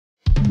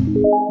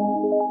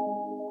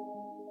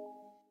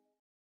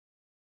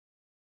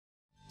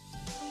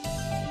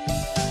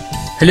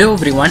Hello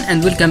everyone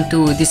and welcome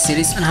to this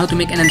series on how to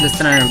make an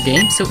endless runner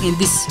game. So in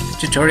this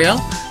tutorial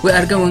we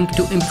are going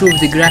to improve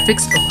the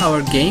graphics of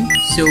our game.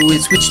 So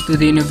we'll switch to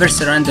the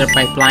universal render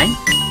pipeline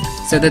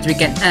so that we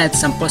can add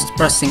some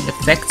post-processing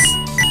effects,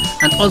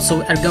 and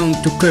also we are going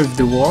to curve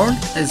the world.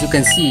 As you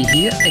can see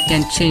here, I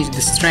can change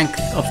the strength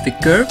of the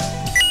curve.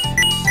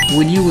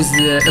 We'll use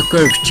a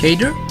curve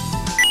shader.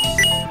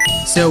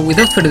 So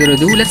without further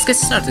ado, let's get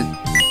started.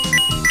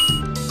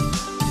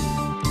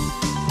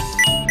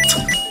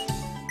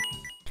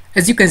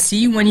 As you can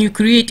see, when you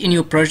create a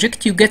new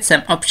project, you get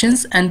some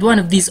options, and one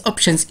of these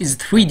options is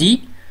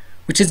 3D,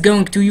 which is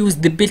going to use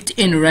the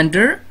built-in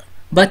render,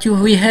 but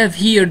we have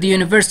here the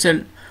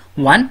universal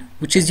one,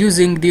 which is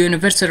using the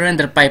universal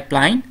render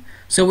pipeline.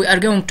 So we are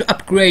going to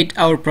upgrade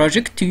our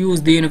project to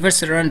use the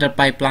universal render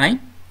pipeline.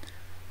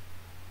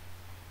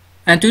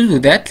 And to do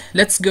that,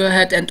 let's go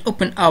ahead and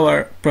open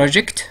our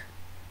project.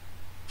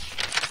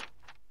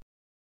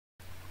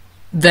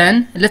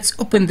 Then let's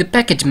open the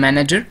package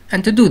manager,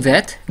 and to do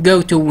that,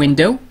 go to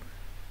Window,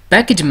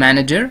 Package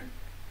Manager,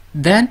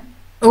 then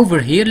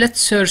over here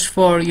let's search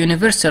for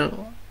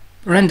Universal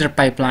Render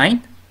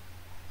Pipeline,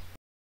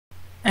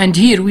 and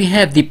here we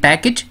have the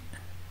package.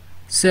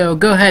 So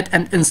go ahead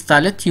and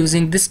install it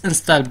using this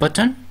install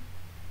button.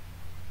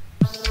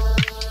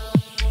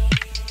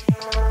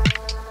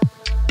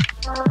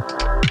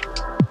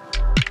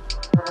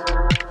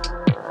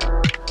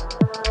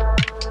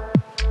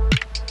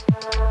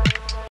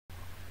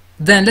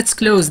 Then let's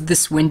close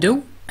this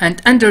window,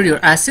 and under your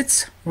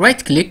assets,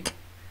 right click,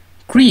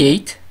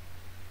 create,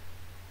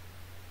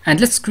 and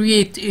let's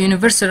create a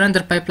universal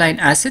render pipeline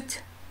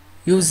asset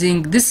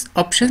using this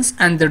options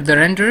under the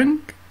rendering.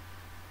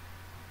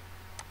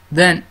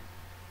 Then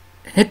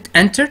hit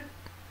enter.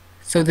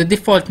 So the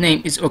default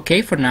name is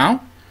okay for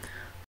now.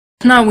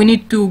 Now we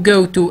need to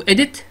go to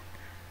edit,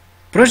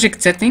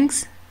 project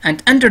settings,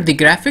 and under the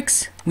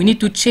graphics we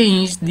need to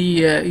change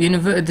the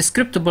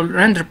scriptable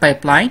render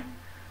pipeline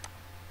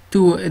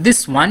to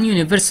this one,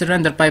 universal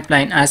render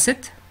pipeline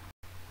asset.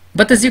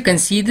 But as you can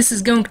see, this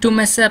is going to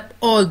mess up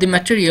all the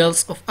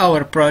materials of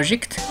our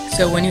project.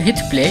 So when you hit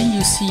play,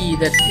 you see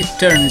that it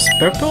turns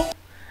purple,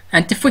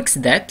 and to fix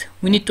that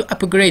we need to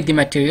upgrade the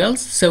materials.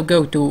 So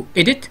go to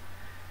edit,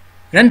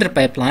 render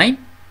pipeline,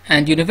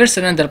 and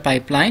universal render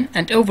pipeline,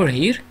 and over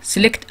here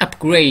select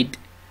upgrade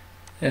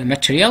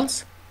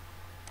materials.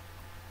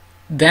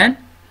 Then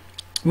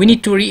we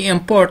need to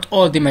re-import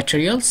all the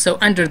materials. So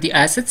under the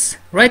assets,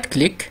 right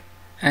click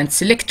and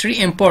select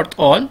re-import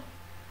all,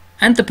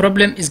 and the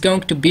problem is going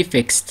to be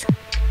fixed.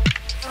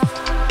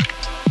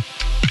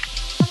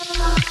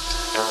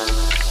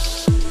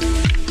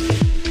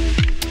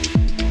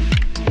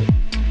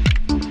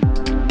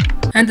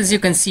 And as you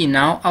can see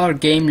now, our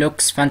game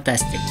looks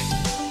fantastic.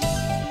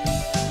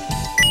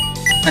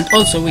 And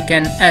also we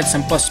can add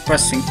some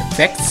post-processing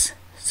effects.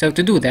 So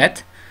to do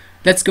that,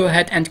 let's go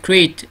ahead and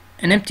create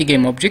an empty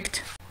game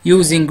object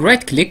using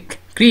right click,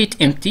 create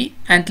empty,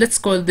 and let's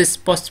call this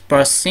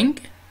post-processing.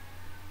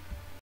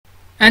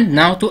 And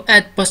now to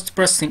add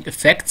post-processing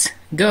effects,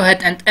 go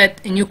ahead and add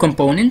a new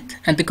component,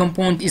 and the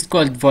component is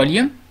called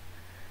volume.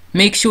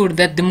 Make sure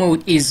that the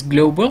mode is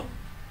global,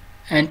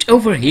 and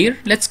over here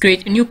let's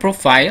create a new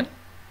profile.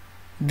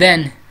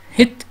 Then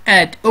hit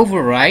add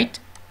override,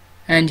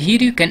 and here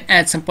you can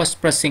add some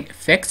post-processing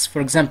effects, for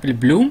example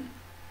bloom.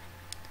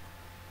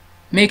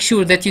 Make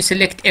sure that you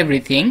select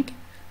everything,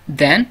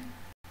 then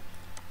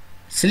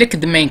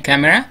select the main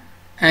camera,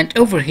 and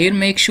over here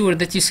make sure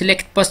that you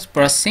select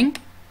post-processing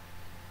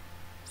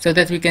so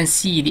that we can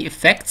see the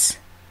effects,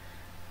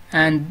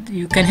 and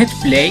you can hit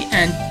play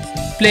and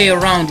play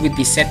around with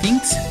the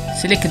settings.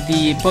 Select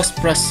the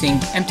post-processing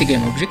empty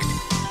game object,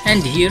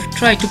 and here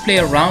try to play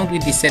around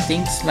with the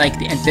settings like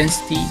the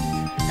intensity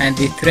and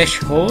the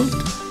threshold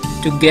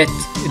to get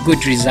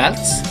good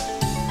results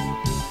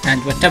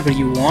and whatever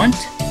you want.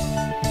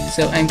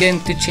 So I'm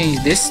going to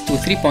change this to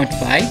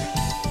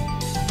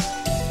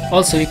 3.5.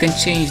 Also you can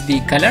change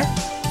the color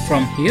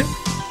from here,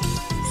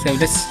 so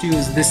let's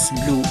use this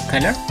blue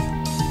color.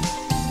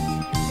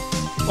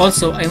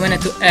 Also I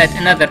wanted to add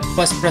another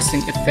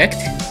post-processing effect,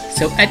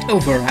 so add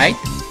override,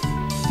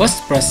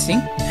 post-processing,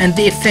 and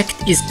the effect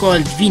is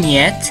called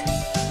vignette.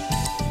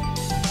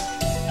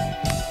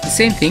 The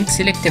same thing,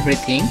 select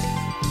everything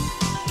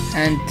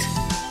and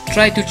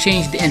try to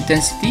change the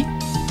intensity.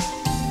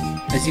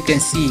 As you can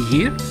see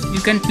here,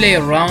 you can play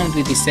around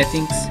with the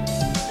settings.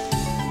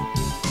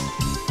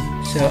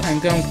 So I'm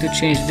going to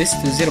change this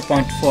to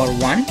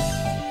 0.41,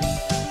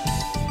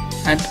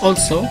 and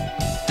also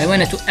I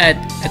wanted to add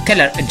a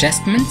color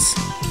adjustments,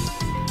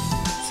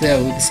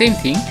 so the same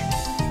thing.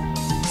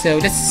 So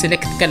let's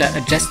select color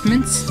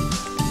adjustments,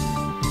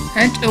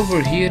 and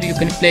over here you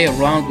can play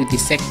around with the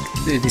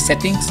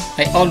settings.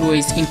 I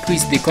always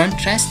increase the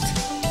contrast,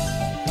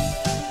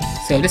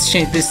 so let's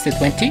change this to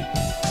 20,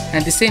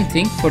 and the same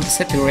thing for the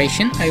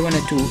saturation, I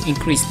wanted to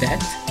increase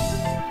that,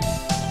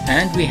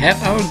 and we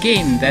have our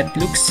game that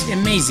looks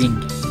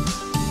amazing.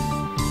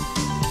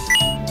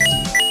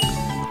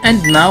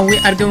 And now we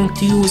are going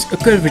to use a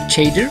curved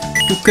shader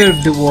to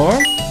curve the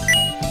world,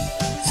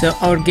 so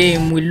our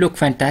game will look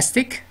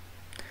fantastic.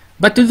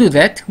 But to do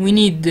that we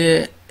need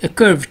a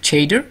curved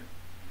shader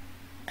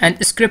and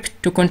a script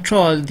to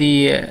control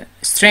the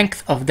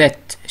strength of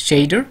that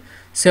shader.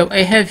 So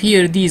I have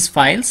here these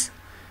files,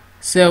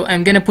 so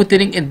I'm gonna put the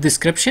link in the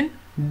description.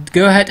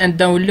 Go ahead and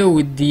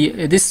download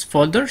this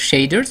folder,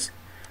 shaders.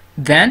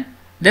 Then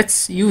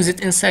let's use it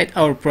inside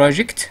our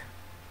project.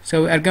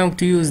 So we are going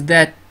to use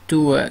that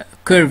to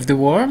curve the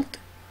world.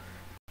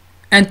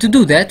 And to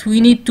do that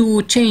we need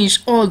to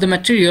change all the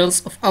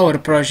materials of our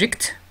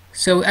project.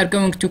 So we are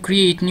going to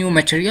create new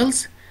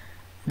materials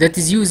that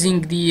is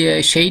using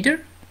the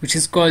shader, which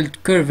is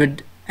called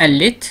curved and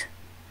lit.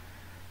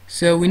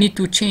 So we need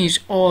to change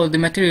all the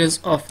materials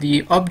of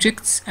the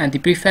objects and the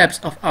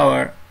prefabs of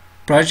our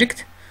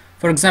project.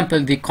 For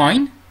example, the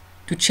coin,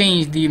 to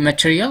change the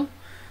material.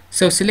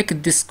 So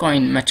select this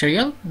coin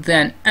material,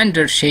 then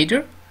under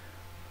shader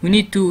we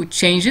need to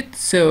change it.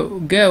 So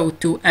go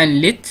to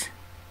unlit,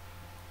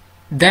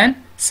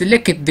 then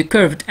select the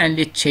curved and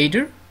lit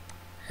shader.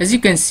 As you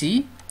can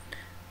see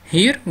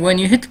here, when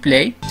you hit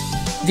play,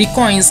 the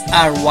coins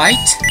are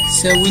white,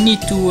 so we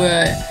need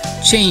to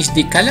change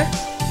the color.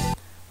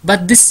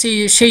 But this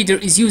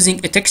shader is using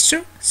a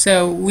texture,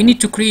 so we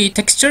need to create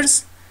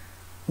textures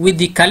with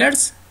the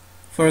colors.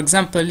 For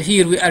example,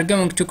 here we are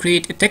going to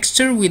create a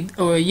texture with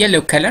a yellow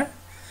color.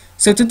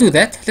 So to do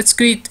that, let's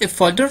create a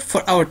folder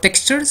for our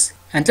textures,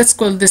 and let's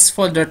call this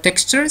folder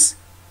textures.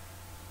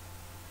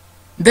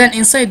 Then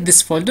inside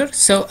this folder,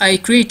 so I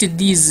created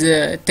these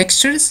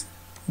textures.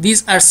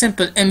 These are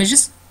simple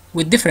images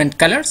with different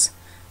colors.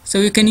 So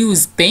you can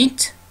use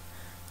paint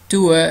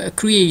to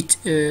create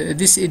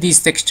these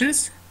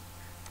textures.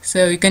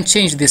 So you can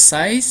change the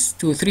size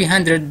to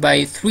 300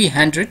 by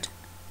 300.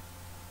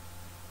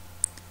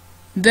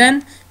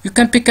 Then you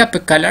can pick up a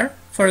color,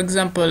 for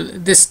example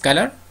this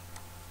color,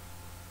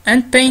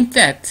 and paint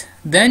that.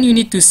 Then you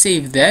need to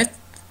save that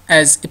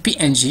as a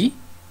PNG.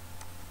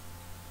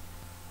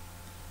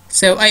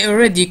 So I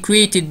already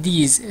created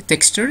these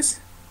textures,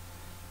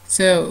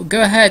 so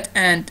go ahead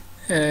and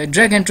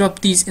drag and drop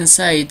these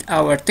inside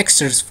our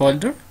textures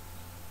folder.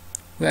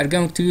 We are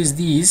going to use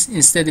these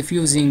instead of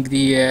using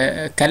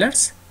the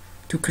colors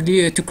to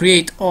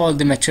create all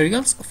the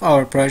materials of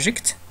our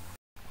project.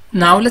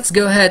 Now let's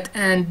go ahead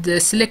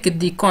and select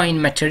the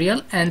coin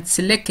material and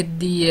select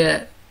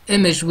the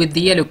image with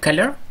the yellow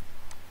color,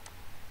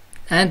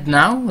 and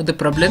now the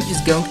problem is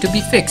going to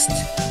be fixed.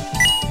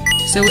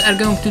 So we are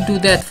going to do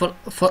that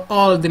for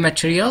all the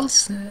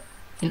materials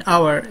in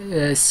our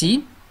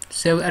scene.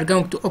 So we are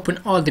going to open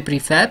all the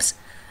prefabs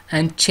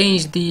and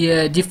change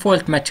the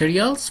default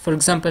materials. For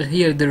example,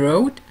 here the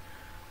road.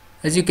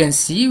 As you can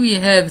see, we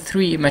have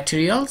three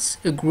materials,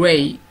 a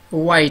gray, a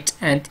white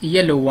and a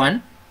yellow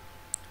one.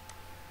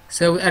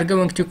 So we are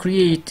going to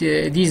create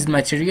these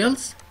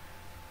materials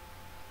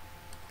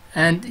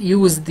and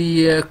use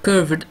the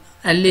curved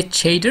and lit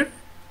shader.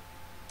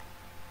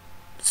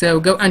 So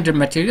go under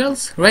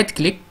materials, right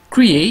click,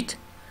 create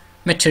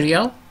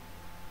material,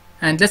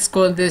 and let's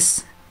call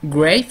this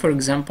gray, for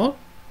example.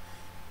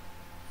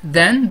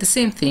 Then the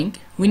same thing,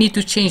 we need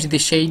to change the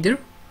shader.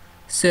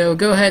 So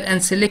go ahead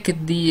and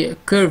select the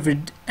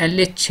curved and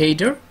lit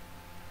shader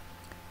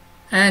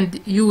and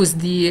use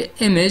the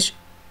image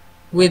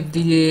with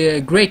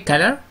the gray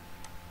color.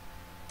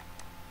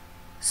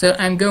 So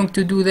I'm going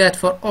to do that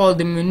for all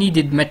the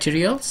needed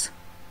materials.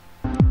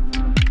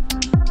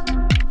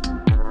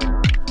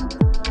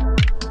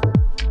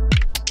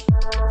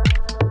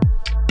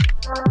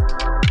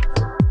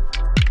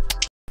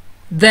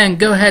 Then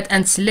go ahead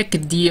and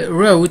select the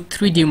road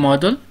 3D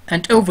model,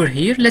 and over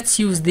here let's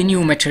use the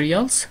new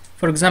materials.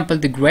 For example,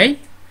 the gray,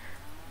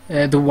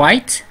 the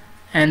white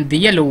and the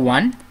yellow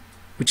one,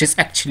 which is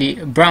actually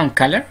a brown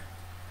color.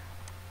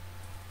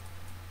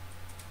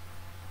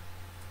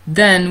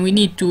 Then we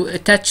need to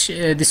attach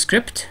the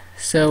script.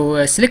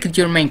 So select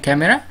your main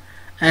camera,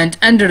 and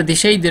under the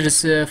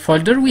shaders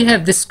folder we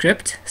have this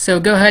script. So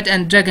go ahead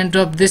and drag and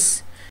drop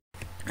this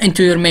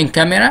into your main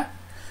camera.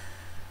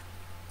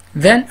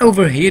 Then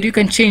over here you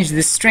can change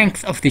the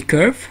strength of the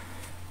curve.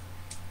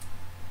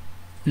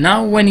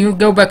 Now when you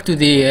go back to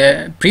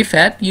the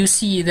prefab, you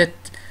see that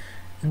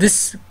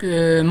this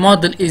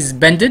model is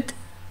bended,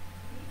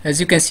 as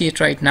you can see it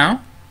right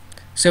now.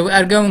 So we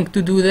are going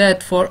to do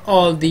that for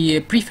all the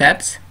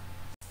prefabs.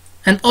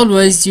 And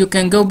always you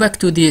can go back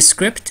to the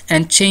script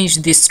and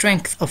change the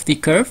strength of the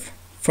curve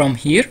from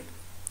here.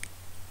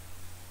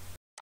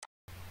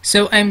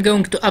 So I'm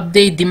going to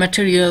update the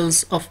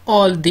materials of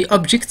all the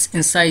objects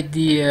inside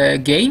the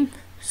game.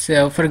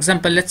 So for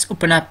example, let's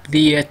open up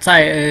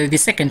the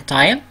second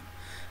tile,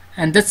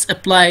 and let's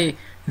apply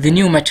the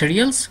new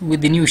materials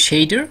with the new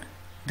shader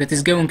that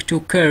is going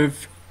to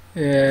curve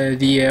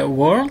the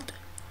world.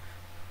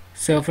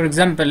 So for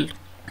example,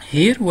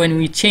 here when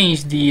we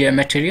change the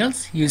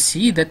materials, you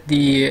see that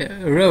the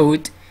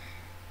road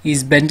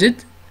is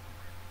bended,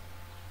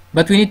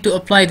 but we need to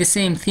apply the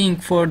same thing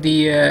for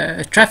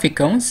the traffic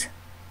cones.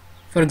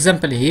 For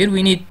example, here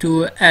we need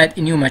to add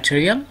a new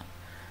material.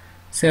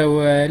 So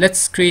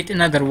let's create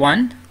another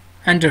one.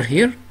 Under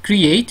here,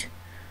 create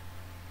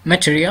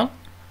material,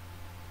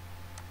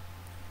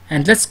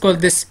 and let's call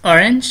this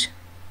orange.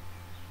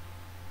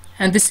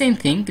 And the same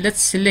thing, let's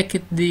select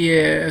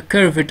the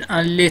curved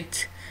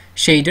unlit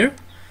shader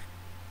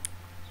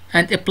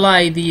and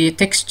apply the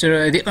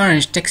texture, the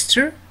orange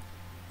texture,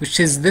 which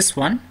is this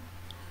one.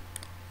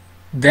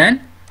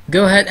 Then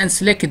go ahead and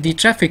select the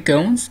traffic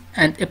cones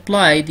and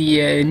apply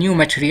the new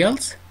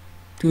materials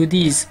to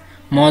these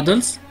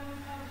models.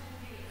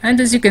 And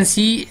as you can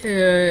see,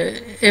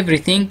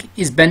 everything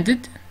is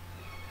bended.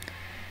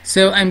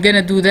 So I'm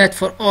gonna do that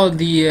for all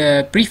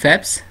the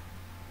prefabs.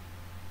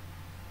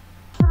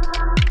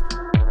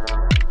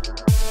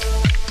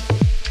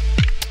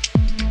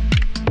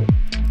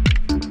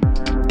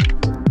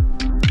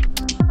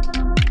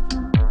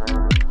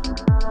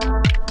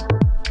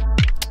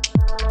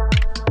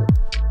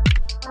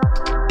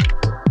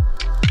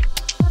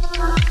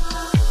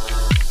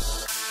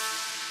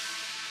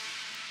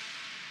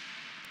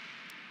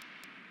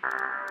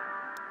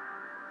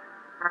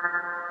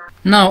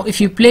 Now if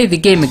you play the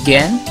game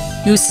again,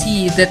 you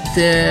see that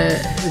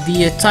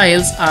the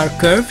tiles are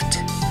curved,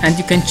 and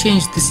you can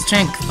change the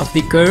strength of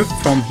the curve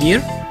from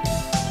here.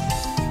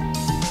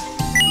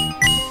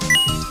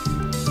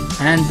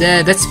 And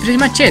that's pretty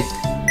much it.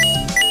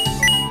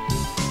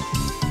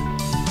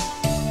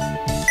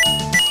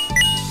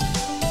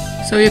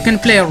 So you can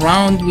play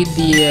around with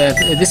the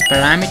this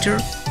parameter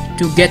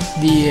to get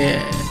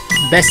the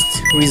best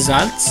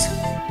results.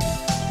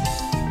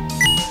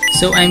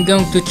 So I'm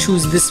going to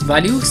choose this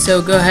value,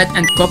 so go ahead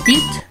and copy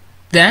it,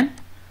 then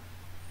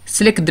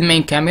select the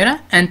main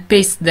camera and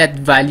paste that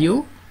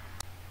value.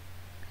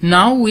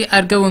 Now we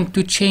are going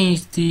to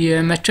change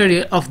the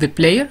material of the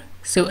player.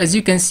 So as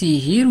you can see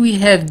here, we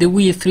have the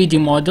wheel 3D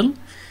model.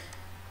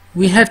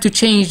 We have to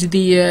change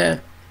the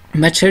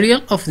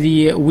material of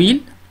the wheel.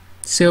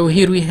 So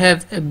here we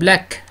have a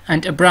black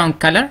and a brown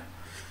color.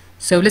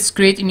 So let's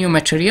create a new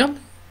material.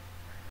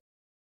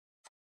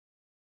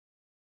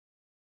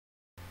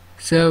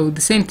 So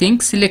the same thing,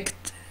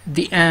 select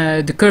the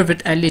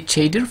curved unlit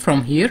shader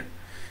from here,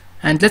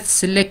 and let's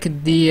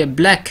select the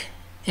black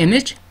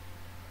image,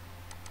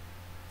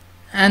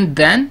 and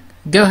then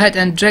go ahead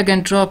and drag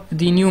and drop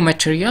the new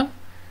material.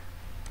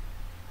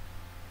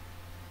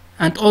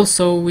 And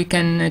also we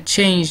can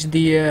change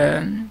the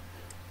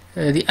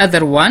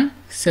other one,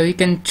 so you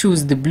can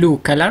choose the blue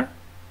color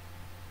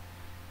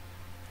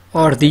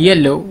or the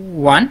yellow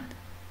one.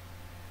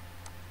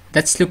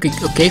 That's looking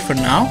okay for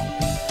now.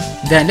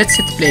 Then let's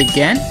hit play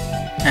again,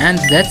 and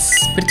that's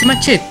pretty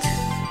much it.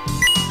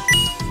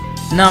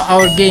 Now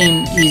our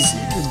game is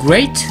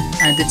great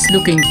and it's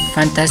looking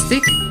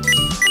fantastic.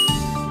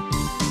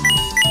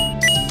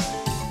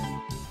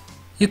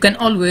 You can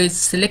always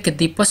select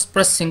the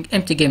post-processing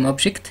empty game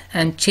object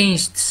and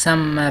change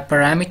some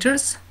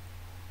parameters,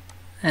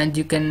 and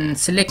you can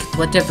select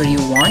whatever you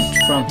want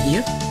from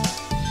here.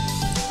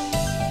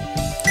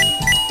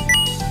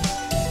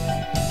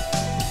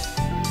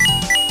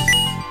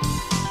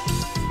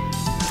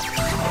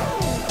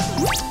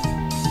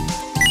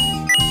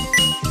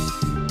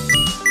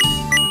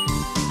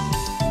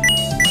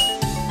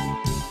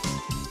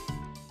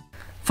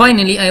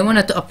 Finally, I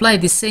wanted to apply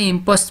the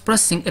same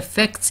post-processing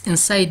effects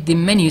inside the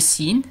menu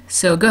scene.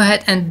 So go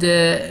ahead and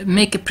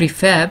make a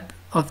prefab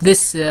of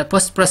this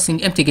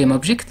post-processing empty game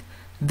object.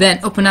 Then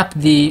open up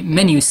the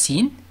menu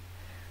scene.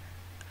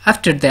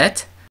 After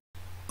that,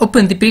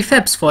 open the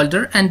prefabs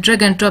folder and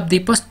drag and drop the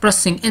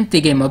post-processing empty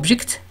game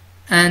object,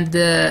 and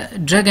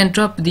drag and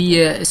drop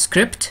the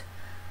script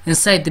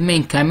inside the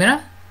main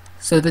camera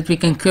so that we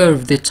can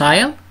curve the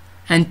tile,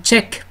 and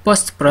check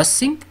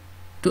post-processing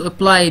to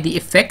apply the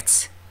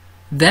effects.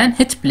 Then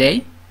hit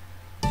play.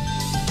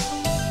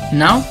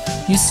 Now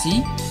you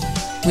see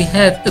we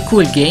have a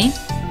cool game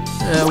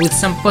with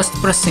some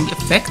post-processing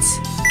effects.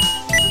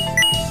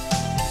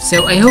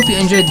 So I hope you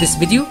enjoyed this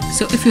video.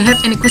 So if you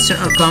have any question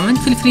or comment,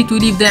 feel free to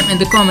leave them in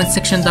the comment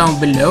section down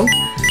below,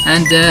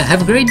 and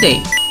have a great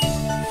day.